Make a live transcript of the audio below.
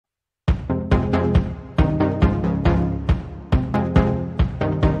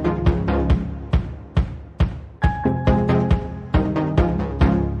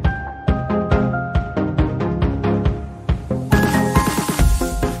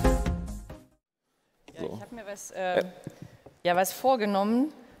was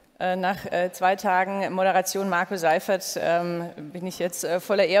vorgenommen. Nach 2 Tagen Moderation Marco Seifert bin ich jetzt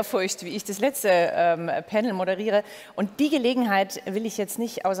voller Ehrfurcht, wie ich das letzte Panel moderiere. Und die Gelegenheit will ich jetzt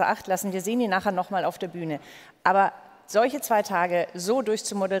nicht außer Acht lassen. Wir sehen die nachher nochmal auf der Bühne. Aber solche 2 Tage so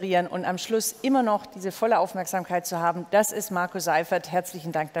durchzumoderieren und am Schluss immer noch diese volle Aufmerksamkeit zu haben, das ist Marco Seifert.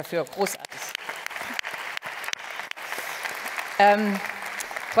 Herzlichen Dank dafür. Großartig.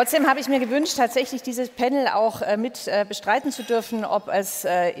 Trotzdem habe ich mir gewünscht, tatsächlich dieses Panel auch mit bestreiten zu dürfen, ob als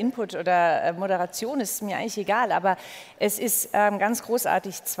Input oder Moderation, ist mir eigentlich egal, aber es ist ganz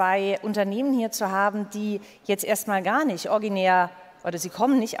großartig, 2 Unternehmen hier zu haben, die jetzt erstmal gar nicht originär, oder sie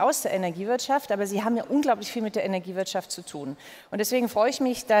kommen nicht aus der Energiewirtschaft, aber sie haben ja unglaublich viel mit der Energiewirtschaft zu tun. Und deswegen freue ich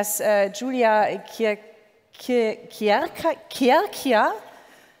mich, dass Giulia Chierchia,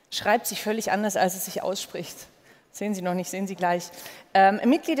 schreibt sich völlig anders, als es sich ausspricht. Sehen Sie noch nicht, sehen Sie gleich.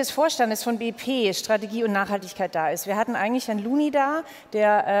 Mitglied des Vorstandes von BP, Strategie und Nachhaltigkeit da ist. Wir hatten eigentlich Herrn Luni da,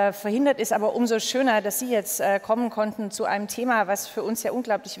 der verhindert ist, aber umso schöner, dass Sie jetzt kommen konnten zu einem Thema, was für uns ja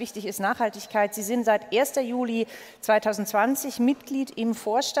unglaublich wichtig ist, Nachhaltigkeit. Sie sind seit 1. Juli 2020 Mitglied im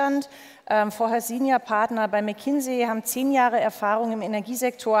Vorstand, vorher Senior-Partner bei McKinsey, haben 10 Jahre Erfahrung im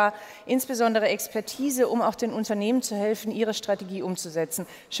Energiesektor, insbesondere Expertise, um auch den Unternehmen zu helfen, ihre Strategie umzusetzen.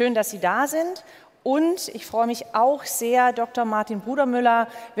 Schön, dass Sie da sind. Und ich freue mich auch sehr, Dr. Martin Brudermüller,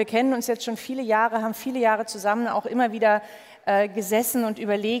 wir kennen uns jetzt schon viele Jahre, haben viele Jahre zusammen auch immer wieder gesessen und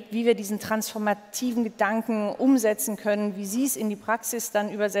überlegt, wie wir diesen transformativen Gedanken umsetzen können, wie Sie es in die Praxis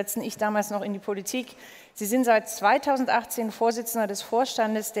dann übersetzen, ich damals noch in die Politik. Sie sind seit 2018 Vorsitzender des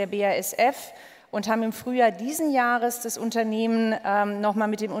Vorstandes der BASF und haben im Frühjahr diesen Jahres das Unternehmen nochmal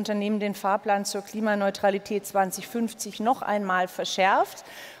mit dem Unternehmen den Fahrplan zur Klimaneutralität 2050 noch einmal verschärft.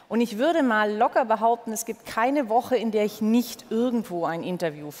 Und ich würde mal locker behaupten, es gibt keine Woche, in der ich nicht irgendwo ein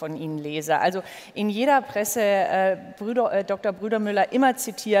Interview von Ihnen lese. Also in jeder Presse Dr. Brudermüller immer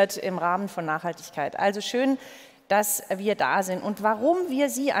zitiert im Rahmen von Nachhaltigkeit. Also schön, dass wir da sind. Und warum wir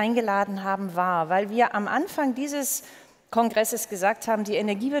Sie eingeladen haben, war, weil wir am Anfang dieses Kongresses gesagt haben, die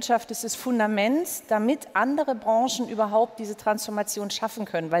Energiewirtschaft ist das Fundament, damit andere Branchen überhaupt diese Transformation schaffen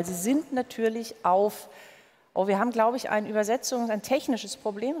können. Weil sie sind natürlich auf... Oh, wir haben, glaube ich, ein technisches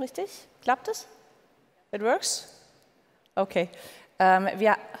Problem, richtig? Klappt es? It works? Okay.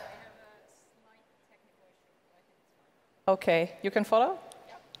 Okay, you can follow?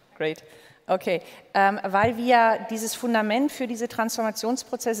 Great. Okay, weil wir dieses Fundament für diese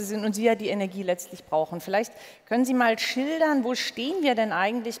Transformationsprozesse sind und Sie ja die Energie letztlich brauchen. Vielleicht können Sie mal schildern, wo stehen wir denn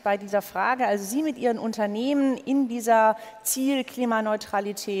eigentlich bei dieser Frage? Also Sie mit Ihren Unternehmen in dieser Ziel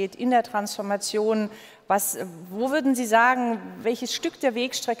Klimaneutralität, in der Transformation. Wo würden Sie sagen, welches Stück der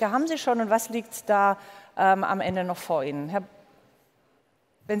Wegstrecke haben Sie schon und was liegt da am Ende noch vor Ihnen?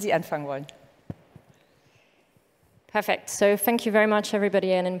 Wenn Sie anfangen wollen. Perfect. So thank you very much,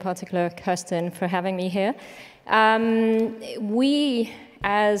 everybody, and in particular, Kerstin, for having me here. We,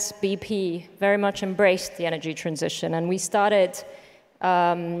 as BP, very much embraced the energy transition, and we started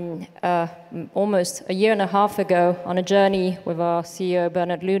almost a year and a half ago on a journey with our CEO,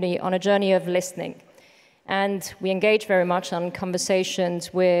 Bernard Looney, on a journey of listening. And we engaged very much on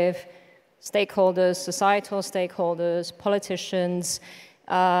conversations with stakeholders, societal stakeholders, politicians,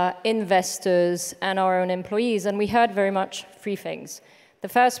 investors, and our own employees. And we heard very much 3 things. The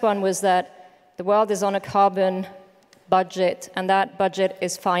first one was that the world is on a carbon budget, and that budget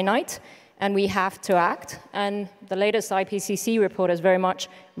is finite, and we have to act. And the latest IPCC report is very much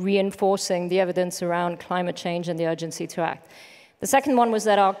reinforcing the evidence around climate change and the urgency to act. The second one was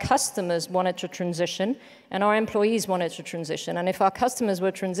that our customers wanted to transition and our employees wanted to transition. And if our customers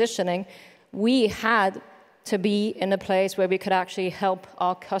were transitioning, we had to be in a place where we could actually help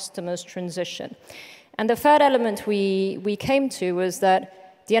our customers transition. And the third element we came to was that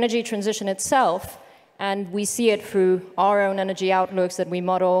the energy transition itself, and we see it through our own energy outlooks that we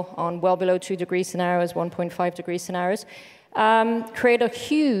model on well below 2 degree scenarios, 1.5 degree scenarios, create a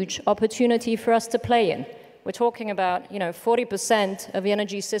huge opportunity for us to play in. We're talking about 40% of the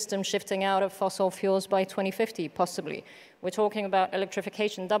energy system shifting out of fossil fuels by 2050, possibly. We're talking about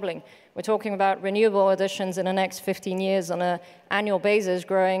electrification doubling. We're talking about renewable additions in the next 15 years on an annual basis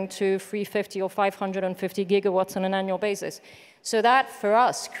growing to 350 or 550 gigawatts on an annual basis. So that, for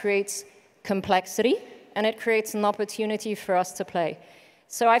us, creates complexity, and it creates an opportunity for us to play.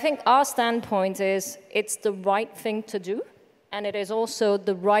 So I think our standpoint is it's the right thing to do, and it is also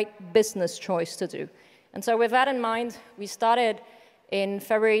the right business choice to do. And so with that in mind, we started in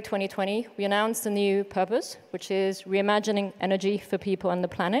February 2020. We announced a new purpose, which is reimagining energy for people and the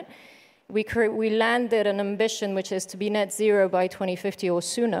planet. We landed an ambition, which is to be net zero by 2050 or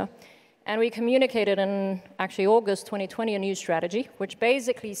sooner. And we communicated in actually August 2020 a new strategy, which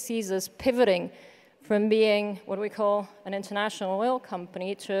basically sees us pivoting from being what we call an international oil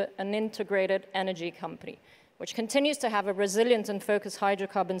company to an integrated energy company, which continues to have a resilient and focused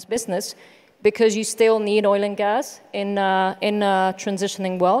hydrocarbons business because you still need oil and gas in a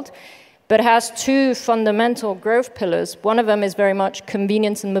transitioning world, but has two fundamental growth pillars. One of them is very much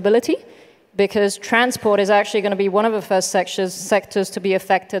convenience and mobility, because transport is actually going to be one of the first sectors to be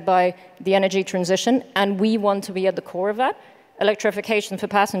affected by the energy transition, and we want to be at the core of that. Electrification for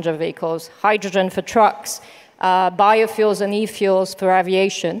passenger vehicles, hydrogen for trucks, biofuels and e-fuels for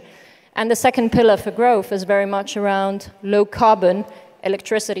aviation. And the second pillar for growth is very much around low carbon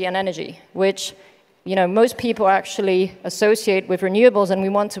electricity and energy, which most people actually associate with renewables, and we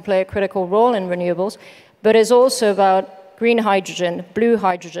want to play a critical role in renewables, but is also about green hydrogen, blue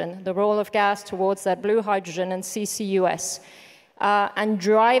hydrogen, the role of gas towards that blue hydrogen and CCUS, and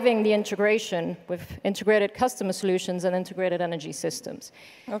driving the integration with integrated customer solutions and integrated energy systems.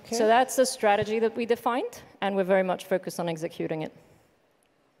 Okay. So that's the strategy that we defined, and we're very much focused on executing it.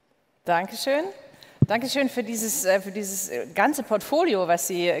 Dankeschön. Dankeschön für dieses ganze Portfolio, was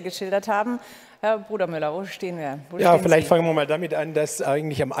Sie geschildert haben. Herr Brudermüller, wo stehen wir? Ja, vielleicht fangen wir mal damit an, dass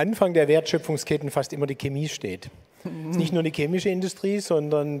eigentlich am Anfang der Wertschöpfungsketten fast immer die Chemie steht. Es ist nicht nur die chemische Industrie,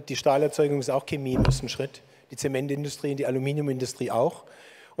 sondern die Stahlerzeugung ist auch Chemie im ersten Schritt, die Zementindustrie, die Aluminiumindustrie auch.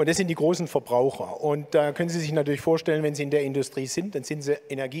 Und das sind die großen Verbraucher. Und da können Sie sich natürlich vorstellen, wenn Sie in der Industrie sind, dann sind Sie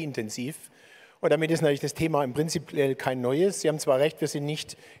energieintensiv. Und damit ist natürlich das Thema im Prinzip kein neues. Sie haben zwar recht, wir sind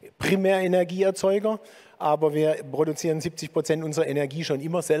nicht Primärenergieerzeuger, aber wir produzieren 70% unserer Energie schon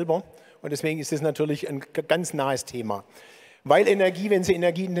immer selber. Und deswegen ist das natürlich ein ganz nahes Thema. Weil Energie, wenn sie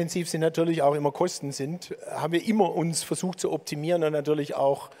energieintensiv sind, natürlich auch immer Kosten sind, haben wir immer uns versucht zu optimieren und natürlich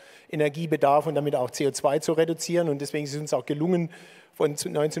auch Energiebedarf und damit auch CO2 zu reduzieren. Und deswegen ist es uns auch gelungen, von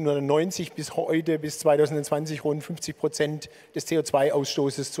 1990 bis heute, bis 2020, rund 50% des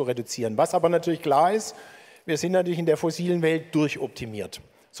CO2-Ausstoßes zu reduzieren. Was aber natürlich klar ist, wir sind natürlich in der fossilen Welt durchoptimiert.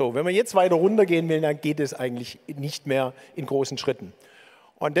 So, wenn wir jetzt weiter runtergehen will, dann geht es eigentlich nicht mehr in großen Schritten.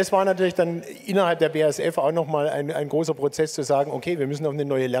 Und das war natürlich dann innerhalb der BASF auch nochmal ein großer Prozess zu sagen, okay, wir müssen auf eine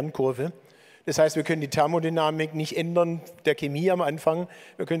neue Lernkurve. Das heißt, wir können die Thermodynamik nicht ändern, der Chemie am Anfang.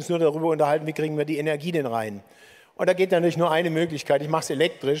 Wir können uns nur darüber unterhalten, wie kriegen wir die Energie denn rein. Und da geht natürlich nur eine Möglichkeit, ich mache es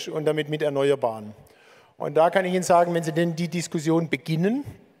elektrisch und damit mit Erneuerbaren. Und da kann ich Ihnen sagen, wenn Sie denn die Diskussion beginnen,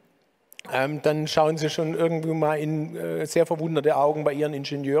 dann schauen Sie schon irgendwie mal in sehr verwunderte Augen bei Ihren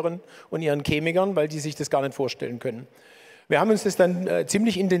Ingenieuren und Ihren Chemikern, weil die sich das gar nicht vorstellen können. Wir haben uns das dann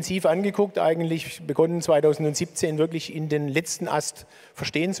ziemlich intensiv angeguckt, eigentlich begonnen 2017 wirklich in den letzten Ast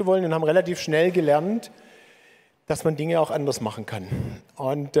verstehen zu wollen und haben relativ schnell gelernt, dass man Dinge auch anders machen kann.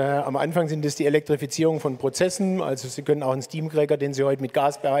 Und am Anfang sind es die Elektrifizierung von Prozessen, also Sie können auch einen Steamcracker, den Sie heute mit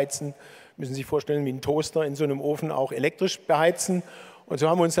Gas beheizen, müssen Sie sich vorstellen, wie einen Toaster in so einem Ofen auch elektrisch beheizen. Und so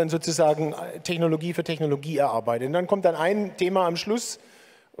haben wir uns dann sozusagen Technologie für Technologie erarbeitet. Und dann kommt dann ein Thema am Schluss,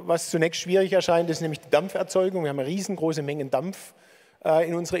 was zunächst schwierig erscheint, ist nämlich die Dampferzeugung. Wir haben eine riesengroße Menge Dampf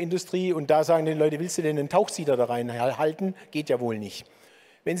in unserer Industrie und da sagen die Leute, willst du denn einen Tauchsieder da reinhalten? Geht ja wohl nicht.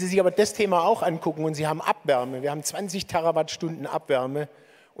 Wenn Sie sich aber das Thema auch angucken und Sie haben Abwärme, wir haben 20 Terawattstunden Abwärme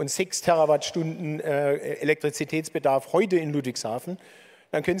und 6 Terawattstunden Elektrizitätsbedarf heute in Ludwigshafen,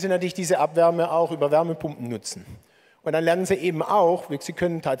 dann können Sie natürlich diese Abwärme auch über Wärmepumpen nutzen. Und dann lernen Sie eben auch, Sie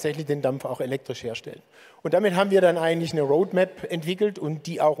können tatsächlich den Dampf auch elektrisch herstellen. Und damit haben wir dann eigentlich eine Roadmap entwickelt und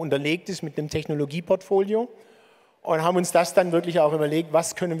die auch unterlegt ist mit einem Technologieportfolio und haben uns das dann wirklich auch überlegt,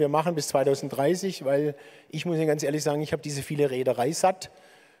 was können wir machen bis 2030, weil ich muss Ihnen ganz ehrlich sagen, ich habe diese viele Reederei satt,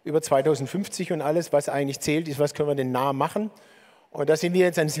 über 2050 und alles, was eigentlich zählt, ist, was können wir denn nah machen. Und da sind wir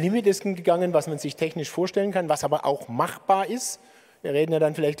jetzt ans Limit gegangen, was man sich technisch vorstellen kann, was aber auch machbar ist. Wir reden ja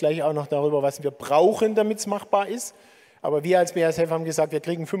dann vielleicht gleich auch noch darüber, was wir brauchen, damit es machbar ist. Aber wir als BASF haben gesagt, wir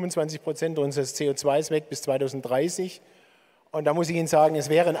kriegen 25% unseres CO2s weg bis 2030. Und da muss ich Ihnen sagen, es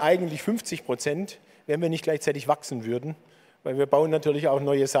wären eigentlich 50%, wenn wir nicht gleichzeitig wachsen würden. Weil wir bauen natürlich auch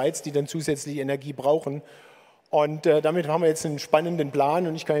neue Sites, die dann zusätzlich Energie brauchen. Und damit haben wir jetzt einen spannenden Plan.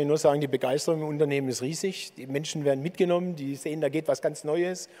 Und ich kann Ihnen nur sagen, die Begeisterung im Unternehmen ist riesig. Die Menschen werden mitgenommen, die sehen, da geht was ganz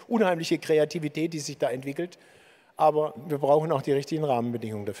Neues. Unheimliche Kreativität, die sich da entwickelt. Aber wir brauchen auch die richtigen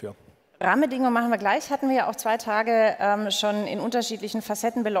Rahmenbedingungen dafür. Rahmenbedingungen machen wir gleich, hatten wir ja auch 2 Tage schon in unterschiedlichen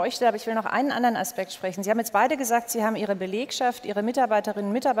Facetten beleuchtet, aber ich will noch einen anderen Aspekt sprechen. Sie haben jetzt beide gesagt, Sie haben Ihre Belegschaft, Ihre Mitarbeiterinnen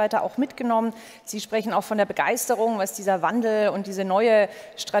und Mitarbeiter auch mitgenommen. Sie sprechen auch von der Begeisterung, was dieser Wandel und diese neue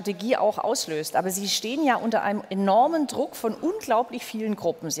Strategie auch auslöst. Aber Sie stehen ja unter einem enormen Druck von unglaublich vielen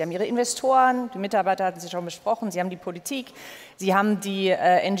Gruppen. Sie haben Ihre Investoren, die Mitarbeiter hatten Sie schon besprochen, Sie haben die Politik, Sie haben die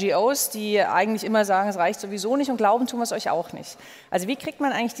NGOs, die eigentlich immer sagen, es reicht sowieso nicht und glauben, tun wir es euch auch nicht. Also wie kriegt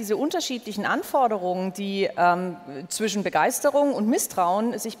man eigentlich diese unterschiedlichen unterschiedlichen Anforderungen, die zwischen Begeisterung und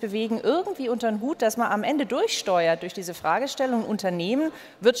Misstrauen sich bewegen, irgendwie unter den Hut, dass man am Ende durchsteuert durch diese Fragestellung, Unternehmen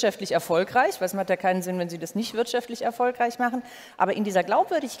wirtschaftlich erfolgreich, weil es macht ja keinen Sinn, wenn sie das nicht wirtschaftlich erfolgreich machen, aber in dieser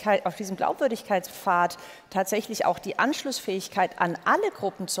Glaubwürdigkeit, auf diesem Glaubwürdigkeitspfad tatsächlich auch die Anschlussfähigkeit an alle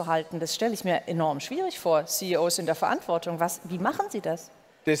Gruppen zu halten, das stelle ich mir enorm schwierig vor, CEOs in der Verantwortung. Wie machen Sie das?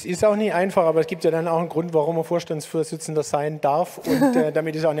 Das ist auch nicht einfach, aber es gibt ja dann auch einen Grund, warum man Vorstandsvorsitzender sein darf und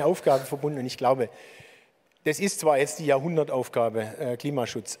damit ist auch eine Aufgabe verbunden und ich glaube, das ist zwar jetzt die Jahrhundertaufgabe,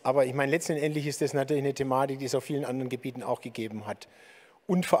 Klimaschutz, aber ich meine, letztendlich ist das natürlich eine Thematik, die es auf vielen anderen Gebieten auch gegeben hat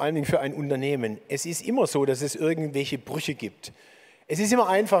und vor allen Dingen für ein Unternehmen. Es ist immer so, dass es irgendwelche Brüche gibt. Es ist immer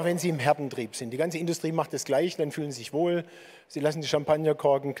einfach, wenn Sie im Herdentrieb sind. Die ganze Industrie macht das gleich, dann fühlen Sie sich wohl, Sie lassen die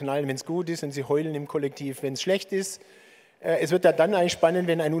Champagnerkorken knallen, wenn es gut ist und Sie heulen im Kollektiv, wenn es schlecht ist. Es wird ja dann eigentlich spannend,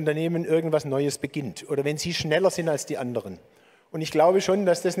 wenn ein Unternehmen irgendwas Neues beginnt oder wenn sie schneller sind als die anderen. Und ich glaube schon,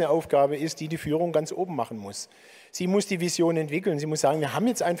 dass das eine Aufgabe ist, die die Führung ganz oben machen muss. Sie muss die Vision entwickeln. Sie muss sagen, wir haben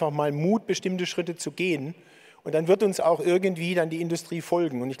jetzt einfach mal Mut, bestimmte Schritte zu gehen. Und dann wird uns auch irgendwie dann die Industrie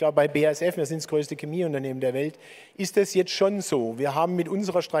folgen. Und ich glaube, bei BASF, wir sind das größte Chemieunternehmen der Welt, ist das jetzt schon so. Wir haben mit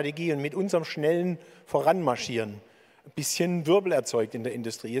unserer Strategie und mit unserem schnellen Voranmarschieren ein bisschen Wirbel erzeugt in der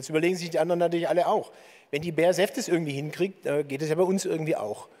Industrie. Jetzt überlegen sich die anderen natürlich alle auch. Wenn die BASF das irgendwie hinkriegt, geht es ja bei uns irgendwie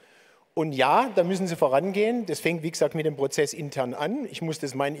auch. Und ja, da müssen sie vorangehen. Das fängt, wie gesagt, mit dem Prozess intern an. Ich muss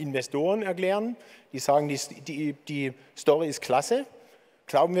das meinen Investoren erklären. Die sagen, die Story ist klasse.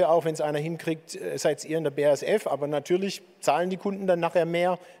 Glauben wir auch, wenn es einer hinkriegt, seid ihr in der BASF. Aber natürlich zahlen die Kunden dann nachher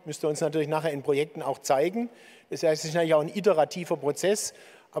mehr. Müsst ihr uns natürlich nachher in Projekten auch zeigen. Das heißt, es ist natürlich auch ein iterativer Prozess.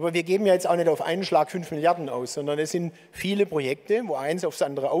 Aber wir geben ja jetzt auch nicht auf einen Schlag 5 Milliarden aus, sondern es sind viele Projekte, wo eins aufs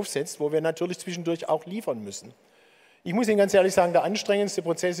andere aufsetzt, wo wir natürlich zwischendurch auch liefern müssen. Ich muss Ihnen ganz ehrlich sagen, der anstrengendste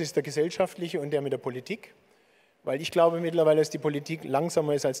Prozess ist der gesellschaftliche und der mit der Politik, weil ich glaube mittlerweile, dass die Politik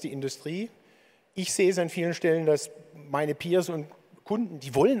langsamer ist als die Industrie. Ich sehe es an vielen Stellen, dass meine Peers und Kunden,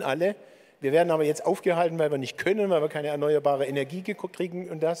 die wollen alle, wir werden aber jetzt aufgehalten, weil wir nicht können, weil wir keine erneuerbare Energie kriegen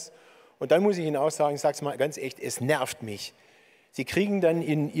und das. Und dann muss ich Ihnen auch sagen, ich sage es mal ganz echt, es nervt mich. Sie kriegen dann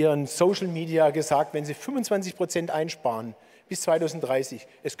in Ihren Social Media gesagt, wenn Sie 25% einsparen bis 2030,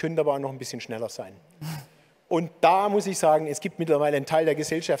 es könnte aber auch noch ein bisschen schneller sein. Und da muss ich sagen, es gibt mittlerweile einen Teil der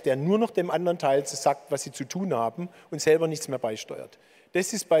Gesellschaft, der nur noch dem anderen Teil sagt, was sie zu tun haben und selber nichts mehr beisteuert.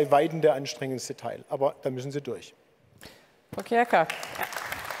 Das ist bei weitem der anstrengendste Teil, aber da müssen Sie durch. Frau Chierchia.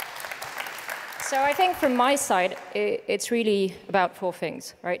 So I think from my side, it's really about 4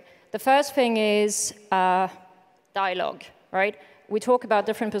 things, right? The first thing is dialogue. Right? We talk about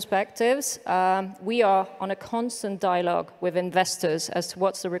different perspectives. We are on a constant dialogue with investors as to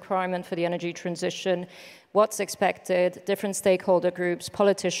what's the requirement for the energy transition, what's expected, different stakeholder groups,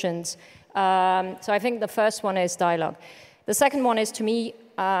 politicians. So I think the first one is dialogue. The second one is, to me,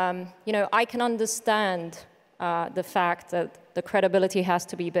 I can understand the fact that the credibility has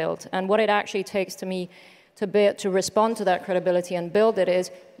to be built. And what it actually takes to me to respond to that credibility and build it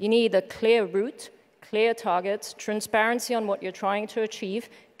is you need a clear route, clear targets, transparency on what you're trying to achieve,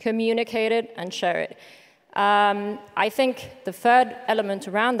 communicate it and share it. I think the third element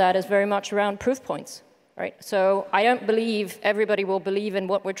around that is very much around proof points, right? So I don't believe everybody will believe in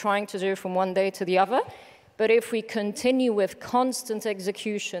what we're trying to do from one day to the other, but if we continue with constant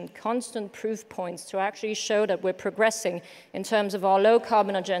execution, constant proof points to actually show that we're progressing in terms of our low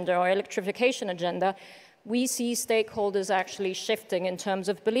carbon agenda, our electrification agenda, we see stakeholders actually shifting in terms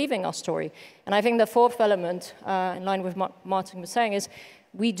of believing our story. And I think the fourth element, in line with what Martin was saying, is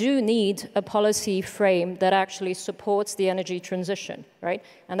we do need a policy frame that actually supports the energy transition, right?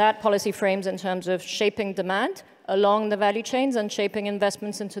 And that policy frame's in terms of shaping demand along the value chains and shaping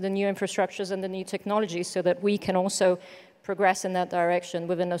investments into the new infrastructures and the new technologies so that we can also progress in that direction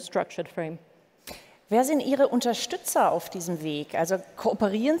within a structured frame. Wer sind Ihre Unterstützer auf diesem Weg? Also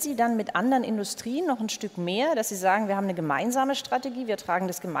kooperieren Sie dann mit anderen Industrien noch ein Stück mehr, dass Sie sagen, wir haben eine gemeinsame Strategie, wir tragen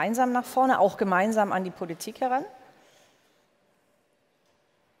das gemeinsam nach vorne, auch gemeinsam an die Politik heran?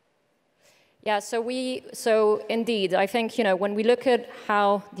 Yeah, so indeed, I think, when we look at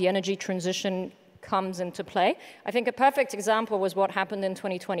how the energy transition comes into play, I think a perfect example was what happened in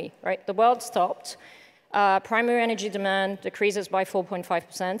 2020, right? The world stopped. Primary energy demand decreases by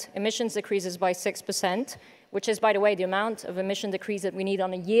 4.5%, emissions decreases by 6%, which is, by the way, the amount of emission decrease that we need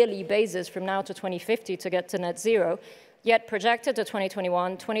on a yearly basis from now to 2050 to get to net zero. Yet projected to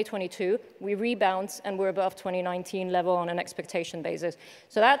 2021, 2022, we rebound and we're above 2019 level on an expectation basis.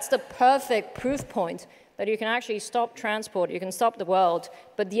 So that's the perfect proof point that you can actually stop transport, you can stop the world,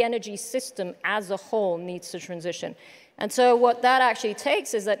 but the energy system as a whole needs to transition. And so what that actually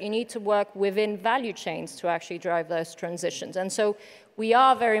takes is that you need to work within value chains to actually drive those transitions. And so we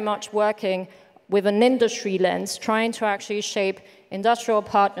are very much working with an industry lens, trying to actually shape industrial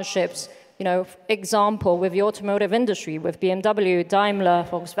partnerships, you know, example with the automotive industry, with BMW, Daimler,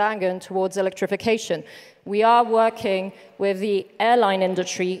 Volkswagen, towards electrification. We are working with the airline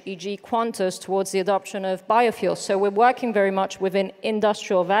industry, e.g. Qantas, towards the adoption of biofuels. So we're working very much within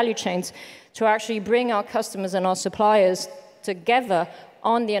industrial value chains to actually bring our customers and our suppliers together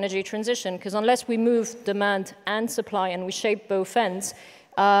on the energy transition, because unless we move demand and supply and we shape both ends,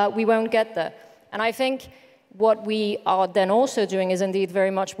 we won't get there. And I think what we are then also doing is indeed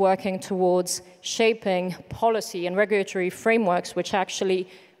very much working towards shaping policy and regulatory frameworks which actually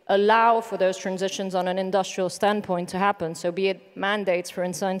allow for those transitions on an industrial standpoint to happen. So be it mandates, for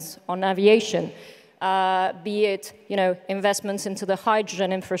instance, on aviation, be it, you know, investments into the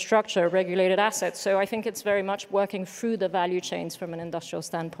hydrogen infrastructure, regulated assets. So I think it's very much working through the value chains from an industrial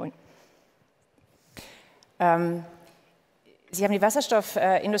standpoint. Sie haben die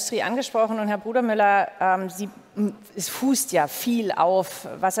Wasserstoffindustrie angesprochen und Herr Brudermüller, es fußt ja viel auf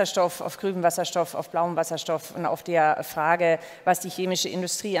Wasserstoff, auf grünem Wasserstoff, auf blauem Wasserstoff und auf der Frage, was die chemische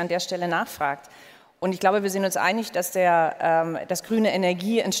Industrie an der Stelle nachfragt. Und ich glaube, wir sind uns einig, dass dass grüne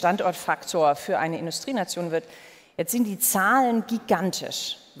Energie ein Standortfaktor für eine Industrienation wird. Jetzt sind die Zahlen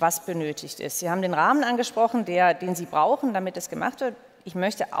gigantisch, was benötigt ist. Sie haben den Rahmen angesprochen, den Sie brauchen, damit es gemacht wird. Ich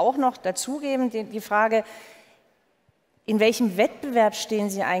möchte auch noch dazugeben, die Frage, in welchem Wettbewerb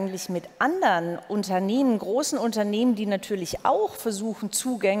stehen Sie eigentlich mit anderen Unternehmen, großen Unternehmen, die natürlich auch versuchen,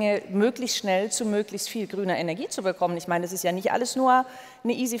 Zugänge möglichst schnell zu möglichst viel grüner Energie zu bekommen? Ich meine, das ist ja nicht alles nur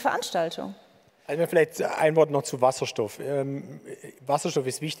eine easy Veranstaltung. Also vielleicht ein Wort noch zu Wasserstoff. Wasserstoff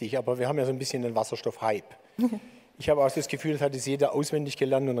ist wichtig, aber wir haben ja so ein bisschen einen Wasserstoff-Hype. Ich habe auch das Gefühl, das hat es jeder auswendig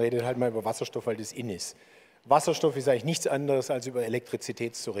gelernt und redet halt mal über Wasserstoff, weil das in ist. Wasserstoff ist eigentlich nichts anderes, als über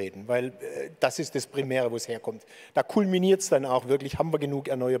Elektrizität zu reden, weil das ist das Primäre, wo es herkommt. Da kulminiert es dann auch wirklich, haben wir genug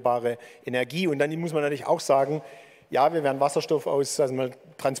erneuerbare Energie. Und dann muss man natürlich auch sagen, ja, wir werden Wasserstoff aus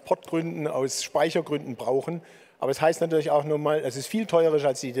Transportgründen, aus Speichergründen brauchen. Aber es heißt natürlich auch nochmal, es ist viel teurer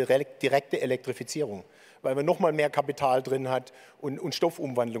als die direkte Elektrifizierung, weil man nochmal mehr Kapital drin hat und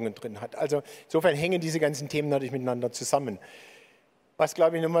Stoffumwandlungen drin hat. Also insofern hängen diese ganzen Themen natürlich miteinander zusammen. Was,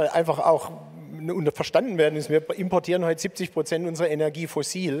 glaube ich, nochmal einfach auch verstanden werden ist, wir importieren heute 70% unserer Energie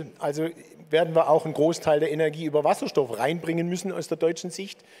fossil. Also werden wir auch einen Großteil der Energie über Wasserstoff reinbringen müssen aus der deutschen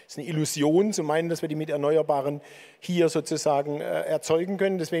Sicht. Es ist eine Illusion zu meinen, dass wir die mit Erneuerbaren hier sozusagen erzeugen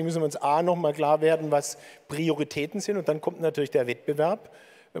können. Deswegen müssen wir uns nochmal klar werden, was Prioritäten sind. Und dann kommt natürlich der Wettbewerb.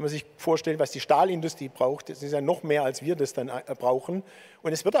 Wenn man sich vorstellt, was die Stahlindustrie braucht, das ist ja noch mehr, als wir das dann brauchen.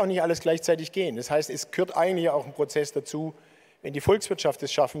 Und es wird auch nicht alles gleichzeitig gehen. Das heißt, es gehört eigentlich auch ein Prozess dazu, wenn die Volkswirtschaft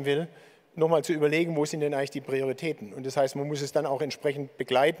es schaffen will, nochmal zu überlegen, wo sind denn eigentlich die Prioritäten. Und das heißt, man muss es dann auch entsprechend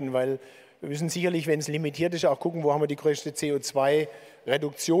begleiten, weil wir müssen sicherlich, wenn es limitiert ist, auch gucken, wo haben wir die größte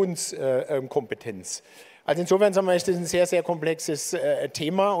CO2-Reduktionskompetenz. Also insofern sagen wir, ist das ein sehr, sehr komplexes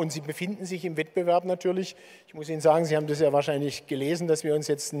Thema und Sie befinden sich im Wettbewerb natürlich. Ich muss Ihnen sagen, Sie haben das ja wahrscheinlich gelesen, dass wir uns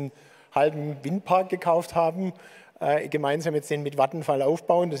jetzt einen halben Windpark gekauft haben, gemeinsam jetzt den mit Vattenfall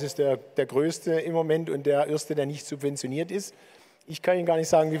aufbauen. Das ist der größte im Moment und der erste, der nicht subventioniert ist. Ich kann Ihnen gar nicht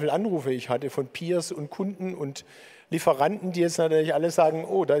sagen, wie viele Anrufe ich hatte von Peers und Kunden und Lieferanten, die jetzt natürlich alle sagen,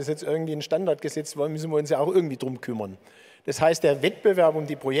 oh, da ist jetzt irgendwie ein Standard gesetzt worden, müssen wir uns ja auch irgendwie drum kümmern. Das heißt, der Wettbewerb um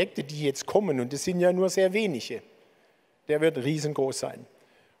die Projekte, die jetzt kommen, und das sind ja nur sehr wenige, der wird riesengroß sein.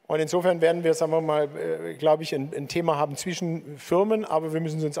 Und insofern werden wir, sagen wir mal, glaube ich, ein Thema haben zwischen Firmen, aber wir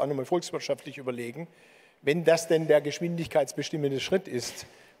müssen uns auch nochmal volkswirtschaftlich überlegen, wenn das denn der geschwindigkeitsbestimmende Schritt ist,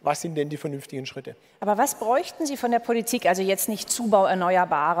 was sind denn die vernünftigen Schritte? Aber was bräuchten Sie von der Politik, also jetzt nicht Zubau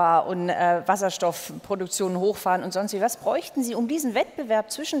erneuerbarer und Wasserstoffproduktion hochfahren und sonst wie, was bräuchten Sie, um diesen Wettbewerb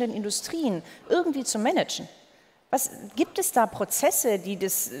zwischen den Industrien irgendwie zu managen? Gibt es da Prozesse, die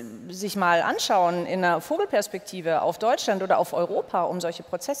das sich mal anschauen in einer Vogelperspektive auf Deutschland oder auf Europa, um solche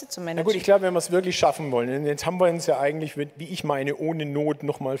Prozesse zu managen? Na gut, ich glaube, wenn wir es wirklich schaffen wollen, jetzt haben wir uns ja eigentlich, wie ich meine, ohne Not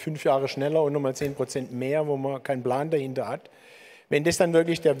nochmal 5 Jahre schneller und nochmal 10% mehr, wo man keinen Plan dahinter hat. Wenn das dann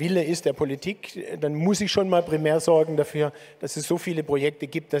wirklich der Wille ist der Politik, dann muss ich schon mal primär sorgen dafür, dass es so viele Projekte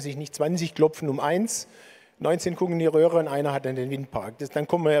gibt, dass sich nicht 20 klopfen um eins, 19 gucken in die Röhre und einer hat dann den Windpark. Dann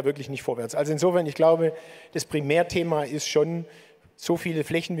kommen wir ja wirklich nicht vorwärts. Also insofern, ich glaube, das Primärthema ist schon, so viele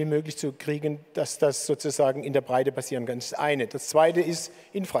Flächen wie möglich zu kriegen, dass das sozusagen in der Breite passieren kann. Das ist das eine. Das zweite ist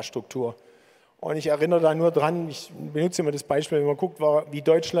Infrastruktur. Und ich erinnere da nur dran, ich benutze immer das Beispiel, wenn man guckt, wie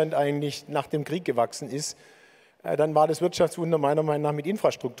Deutschland eigentlich nach dem Krieg gewachsen ist, dann war das Wirtschaftswunder meiner Meinung nach mit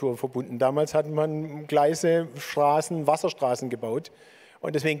Infrastruktur verbunden. Damals hat man Gleise, Straßen, Wasserstraßen gebaut.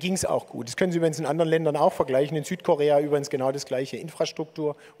 Und deswegen ging es auch gut. Das können Sie übrigens in anderen Ländern auch vergleichen. In Südkorea übrigens genau das gleiche,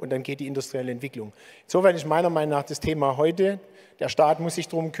 Infrastruktur und dann geht die industrielle Entwicklung. Insofern ist meiner Meinung nach das Thema heute, der Staat muss sich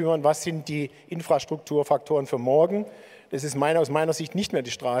darum kümmern, was sind die Infrastrukturfaktoren für morgen. Das ist aus meiner Sicht nicht mehr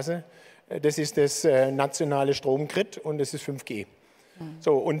die Straße, das ist das nationale Stromgrid und das ist 5G.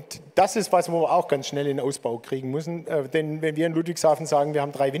 So, und das ist was, wo wir auch ganz schnell in den Ausbau kriegen müssen. Denn wenn wir in Ludwigshafen sagen, wir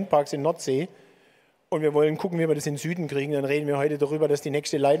haben 3 Windparks in Nordsee, und wir wollen gucken, wie wir das in den Süden kriegen, dann reden wir heute darüber, dass die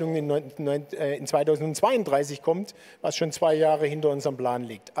nächste Leitung in 2032 kommt, was schon 2 Jahre hinter unserem Plan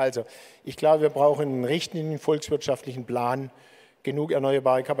liegt. Also ich glaube, wir brauchen einen richtigen volkswirtschaftlichen Plan, genug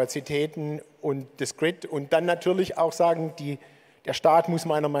erneuerbare Kapazitäten und das Grid. Und dann natürlich auch sagen, der Staat muss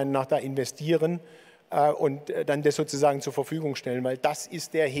meiner Meinung nach da investieren und dann das sozusagen zur Verfügung stellen, weil das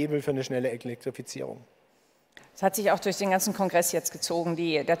ist der Hebel für eine schnelle Elektrifizierung. Das hat sich auch durch den ganzen Kongress jetzt gezogen,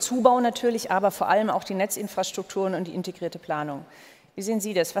 der Zubau natürlich, aber vor allem auch die Netzinfrastrukturen und die integrierte Planung. Wie sehen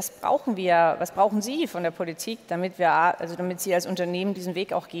Sie das? Was brauchen Sie von der Politik, damit Sie als Unternehmen diesen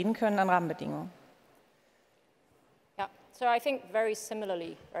Weg auch gehen können an Rahmenbedingungen? Yeah, so I think very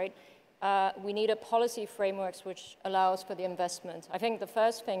similarly, right? We need a policy framework which allows for the investment. I think the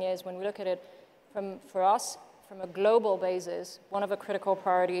first thing is when we look at it for us, from a global basis, one of the critical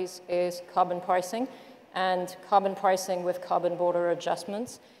priorities is carbon pricing. And carbon pricing with carbon border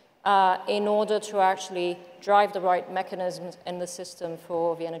adjustments in order to actually drive the right mechanisms in the system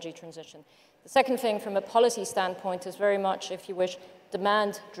for the energy transition. The second thing from a policy standpoint is very much, if you wish,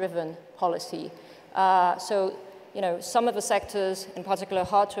 demand-driven policy. So, you know, some of the sectors, in particular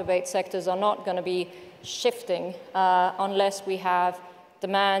hard-to-abate sectors, are not going to be shifting unless we have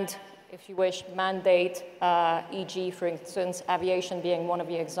demand, if you wish, mandate, e.g., for instance, aviation being one of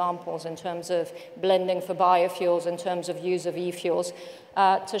the examples in terms of blending for biofuels, in terms of use of e-fuels,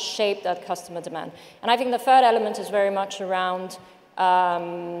 to shape that customer demand. And I think the third element is very much around,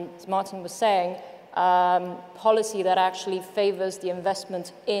 as Martin was saying, policy that actually favors the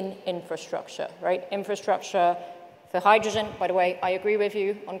investment in infrastructure, right? Infrastructure for hydrogen, by the way, I agree with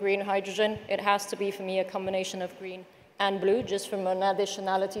you on green hydrogen. It has to be, for me, a combination of green and blue, just from an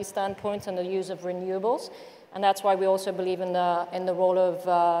additionality standpoint and the use of renewables. And that's why we also believe in the role of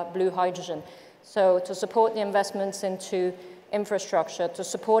blue hydrogen. So to support the investments into infrastructure, to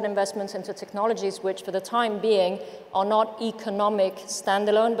support investments into technologies which for the time being are not economic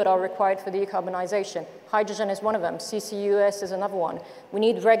standalone but are required for decarbonization. Hydrogen is one of them, CCUS is another one. We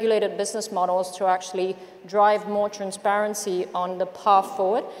need regulated business models to actually drive more transparency on the path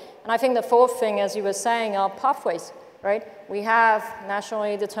forward. And I think the fourth thing, as you were saying, are pathways. Right? We have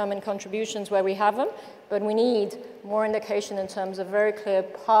nationally determined contributions where we have them, but we need more indication in terms of very clear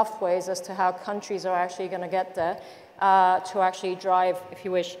pathways as to how countries are actually going to get there to actually drive, if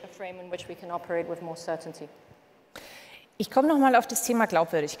you wish, a frame in which we can operate with more certainty. Ich komme noch mal auf das Thema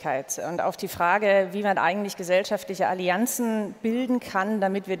Glaubwürdigkeit und auf die Frage, wie man eigentlich gesellschaftliche Allianzen bilden kann,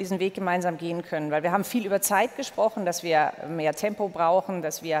 damit wir diesen Weg gemeinsam gehen können. Weil wir haben viel über Zeit gesprochen, dass wir mehr Tempo brauchen,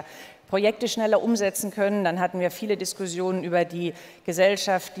 dass wir Projekte schneller umsetzen können. Dann hatten wir viele Diskussionen über die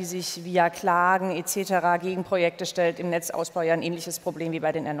Gesellschaft, die sich via Klagen etc. gegen Projekte stellt. Im Netzausbau ja ein ähnliches Problem wie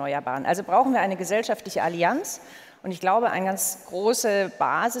bei den Erneuerbaren. Also brauchen wir eine gesellschaftliche Allianz. Und ich glaube, eine ganz große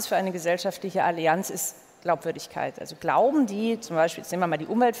Basis für eine gesellschaftliche Allianz ist Glaubwürdigkeit. Also glauben die, zum Beispiel, jetzt nehmen wir mal die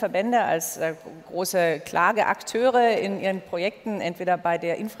Umweltverbände als große Klageakteure in ihren Projekten, entweder bei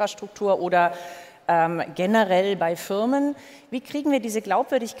der Infrastruktur oder generell bei Firmen. Wie kriegen wir diese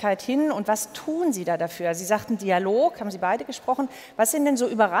Glaubwürdigkeit hin und was tun Sie da dafür? Sie sagten Dialog, haben Sie beide gesprochen. Was sind denn so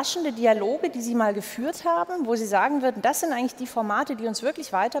überraschende Dialoge, die Sie mal geführt haben, wo Sie sagen würden, das sind eigentlich die Formate, die uns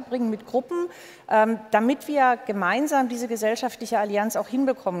wirklich weiterbringen mit Gruppen, damit wir gemeinsam diese gesellschaftliche Allianz auch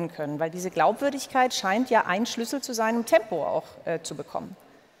hinbekommen können? Weil diese Glaubwürdigkeit scheint ja ein Schlüssel zu sein, um Tempo auch zu bekommen.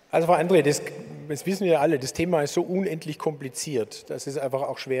 Also Frau Andreae, das wissen wir alle, das Thema ist so unendlich kompliziert, dass es einfach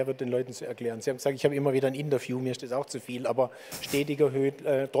auch schwer wird, den Leuten zu erklären. Sie haben gesagt, ich habe immer wieder ein Interview, mir ist das auch zu viel, aber stetiger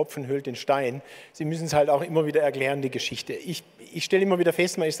Tropfen höhlt den Stein. Sie müssen es halt auch immer wieder erklären, die Geschichte. Ich stelle immer wieder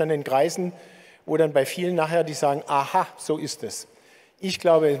fest, man ist dann in Kreisen, wo dann bei vielen nachher die sagen, aha, so ist es. Ich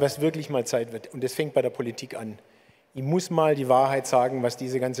glaube, was wirklich mal Zeit wird, und das fängt bei der Politik an, ich muss mal die Wahrheit sagen, was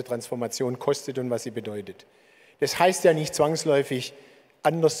diese ganze Transformation kostet und was sie bedeutet. Das heißt ja nicht zwangsläufig,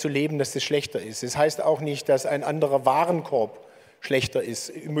 anders zu leben, dass das schlechter ist. Das heißt auch nicht, dass ein anderer Warenkorb schlechter ist.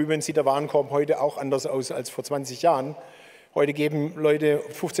 Im Übrigen sieht der Warenkorb heute auch anders aus als vor 20 Jahren. Heute geben Leute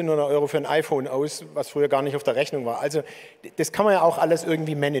 1.500 € für ein iPhone aus, was früher gar nicht auf der Rechnung war. Also das kann man ja auch alles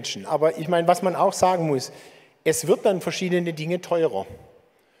irgendwie managen. Aber ich meine, was man auch sagen muss, es wird dann verschiedene Dinge teurer.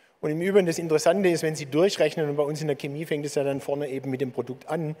 Und im Übrigen das Interessante ist, wenn Sie durchrechnen, und bei uns in der Chemie fängt es ja dann vorne eben mit dem Produkt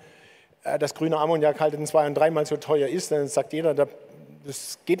an, dass grüner Ammoniak halt 2- und 3-mal so teuer ist, dann sagt jeder,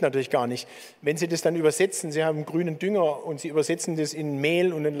 Das geht natürlich gar nicht. Wenn Sie das dann übersetzen, Sie haben grünen Dünger und Sie übersetzen das in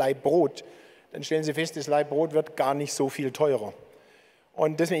Mehl und ein Laib Brot, dann stellen Sie fest, das Laib Brot wird gar nicht so viel teurer.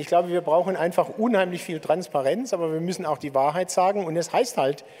 Und deswegen, ich glaube, wir brauchen einfach unheimlich viel Transparenz, aber wir müssen auch die Wahrheit sagen. Und das heißt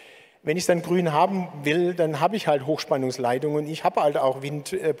halt, wenn ich es dann grün haben will, dann habe ich halt Hochspannungsleitungen und ich habe halt auch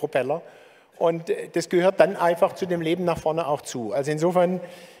Windpropeller. Und das gehört dann einfach zu dem Leben nach vorne auch zu. Also insofern,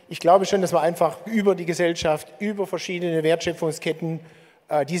 ich glaube schon, dass wir einfach über die Gesellschaft, über verschiedene Wertschöpfungsketten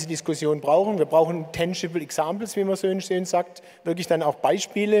diese Diskussion brauchen. Wir brauchen tangible examples, wie man so schön sagt, wirklich dann auch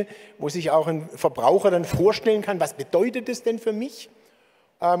Beispiele, wo sich auch ein Verbraucher dann vorstellen kann, was bedeutet das denn für mich?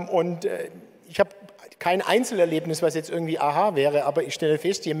 Und ich habe kein Einzelerlebnis, was jetzt irgendwie aha wäre, aber ich stelle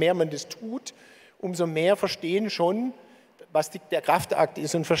fest, je mehr man das tut, umso mehr verstehen schon, was der Kraftakt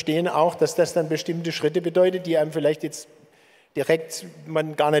ist und verstehen auch, dass das dann bestimmte Schritte bedeutet, die einem vielleicht jetzt direkt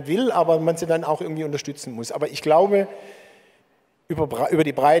man gar nicht will, aber man sie dann auch irgendwie unterstützen muss. Aber ich glaube, über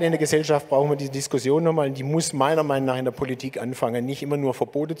die Breite in der Gesellschaft brauchen wir diese Diskussion nochmal und die muss meiner Meinung nach in der Politik anfangen, nicht immer nur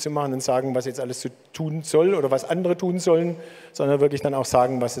Verbote zu machen und sagen, was jetzt alles zu tun soll oder was andere tun sollen, sondern wirklich dann auch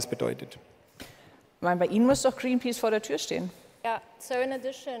sagen, was es bedeutet. Ich meine, bei Ihnen muss doch Greenpeace vor der Tür stehen. Yeah, so in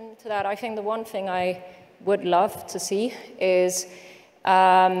addition to that, I think the one thing I would love to see is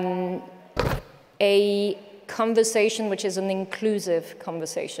a conversation which is an inclusive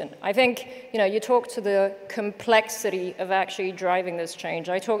conversation. I think, you talk to the complexity of actually driving this change.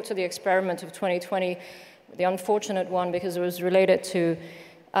 I talked to the experiment of 2020, the unfortunate one because it was related to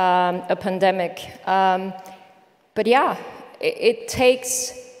a pandemic. But yeah, it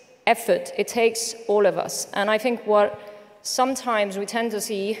takes effort. It takes all of us. And I think what sometimes we tend to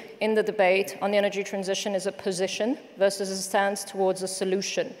see in the debate on the energy transition is a position versus a stance towards a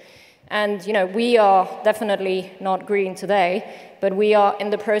solution. And we are definitely not green today, but we are in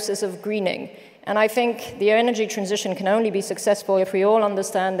the process of greening. And I think the energy transition can only be successful if we all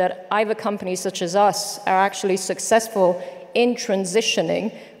understand that either companies such as us are actually successful in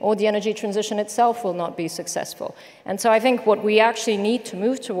transitioning, or the energy transition itself will not be successful. And so I think what we actually need to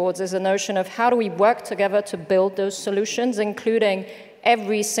move towards is a notion of how do we work together to build those solutions, including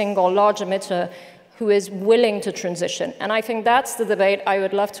every single large emitter who is willing to transition. And I think that's the debate I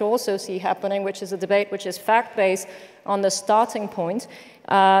would love to also see happening, which is a debate which is fact-based on the starting point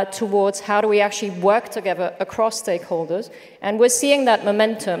towards how do we actually work together across stakeholders. And we're seeing that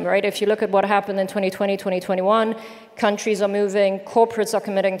momentum, right? If you look at what happened in 2020, 2021, countries are moving, corporates are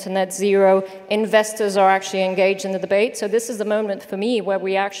committing to net zero, investors are actually engaged in the debate. So this is the moment for me where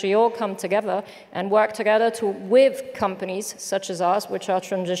we actually all come together and work together with companies such as ours, which are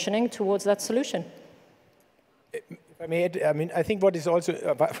transitioning towards that solution. I mean, I think what is also, ich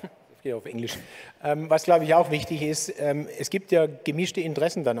gehe auf Englisch, was glaube ich auch wichtig ist, es gibt ja gemischte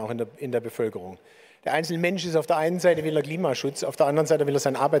Interessen dann auch in der Bevölkerung. Der einzelne Mensch ist auf der einen Seite will er Klimaschutz, auf der anderen Seite will er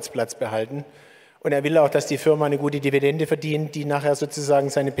seinen Arbeitsplatz behalten und er will auch, dass die Firma eine gute Dividende verdient, die nachher sozusagen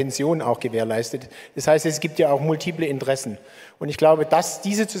seine Pension auch gewährleistet. Das heißt, es gibt ja auch multiple Interessen. Und ich glaube,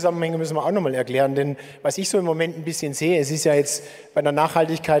 diese Zusammenhänge müssen wir auch nochmal erklären, denn was ich so im Moment ein bisschen sehe, es ist ja jetzt, bei der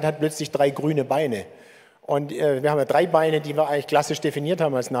Nachhaltigkeit hat plötzlich 3 grüne Beine. Und wir haben ja 3 Beine, die wir eigentlich klassisch definiert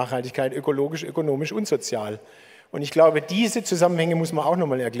haben als Nachhaltigkeit, ökologisch, ökonomisch und sozial. Und ich glaube, diese Zusammenhänge muss man auch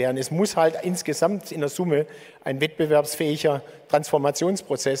nochmal erklären. Es muss halt insgesamt in der Summe ein wettbewerbsfähiger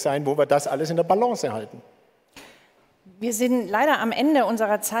Transformationsprozess sein, wo wir das alles in der Balance halten. Wir sind leider am Ende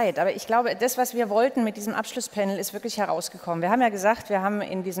unserer Zeit, aber ich glaube, das, was wir wollten mit diesem Abschlusspanel, ist wirklich herausgekommen. Wir haben ja gesagt, wir haben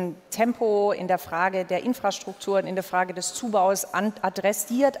in diesem Tempo, in der Frage der Infrastrukturen, in der Frage des Zubaus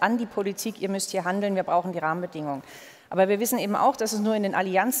adressiert an die Politik, ihr müsst hier handeln, wir brauchen die Rahmenbedingungen. Aber wir wissen eben auch, dass es nur in den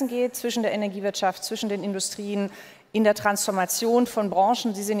Allianzen geht, zwischen der Energiewirtschaft, zwischen den Industrien, in der Transformation von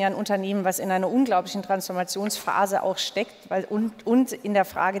Branchen. Sie sind ja ein Unternehmen, was in einer unglaublichen Transformationsphase auch steckt und in der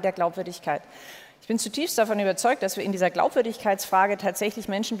Frage der Glaubwürdigkeit. Ich bin zutiefst davon überzeugt, dass wir in dieser Glaubwürdigkeitsfrage tatsächlich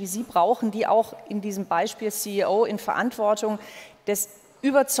Menschen wie Sie brauchen, die auch in diesem Beispiel CEO in Verantwortung das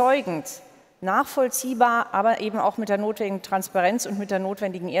überzeugend, nachvollziehbar, aber eben auch mit der notwendigen Transparenz und mit der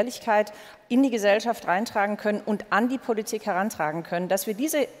notwendigen Ehrlichkeit in die Gesellschaft reintragen können und an die Politik herantragen können, dass wir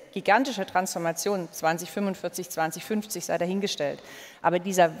diese gigantische Transformation 2045, 2050 sei dahingestellt, aber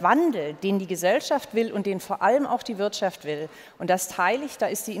dieser Wandel, den die Gesellschaft will und den vor allem auch die Wirtschaft will, und das teile ich, da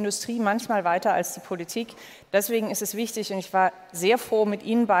ist die Industrie manchmal weiter als die Politik, deswegen ist es wichtig und ich war sehr froh, mit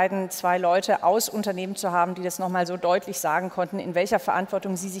Ihnen beiden 2 Leute aus Unternehmen zu haben, die das nochmal so deutlich sagen konnten, in welcher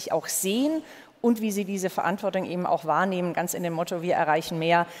Verantwortung sie sich auch sehen und wie Sie diese Verantwortung eben auch wahrnehmen, ganz in dem Motto, wir erreichen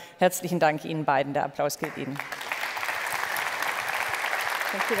mehr. Herzlichen Dank Ihnen beiden, der Applaus gilt Ihnen.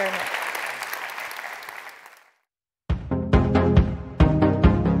 Thank you very much.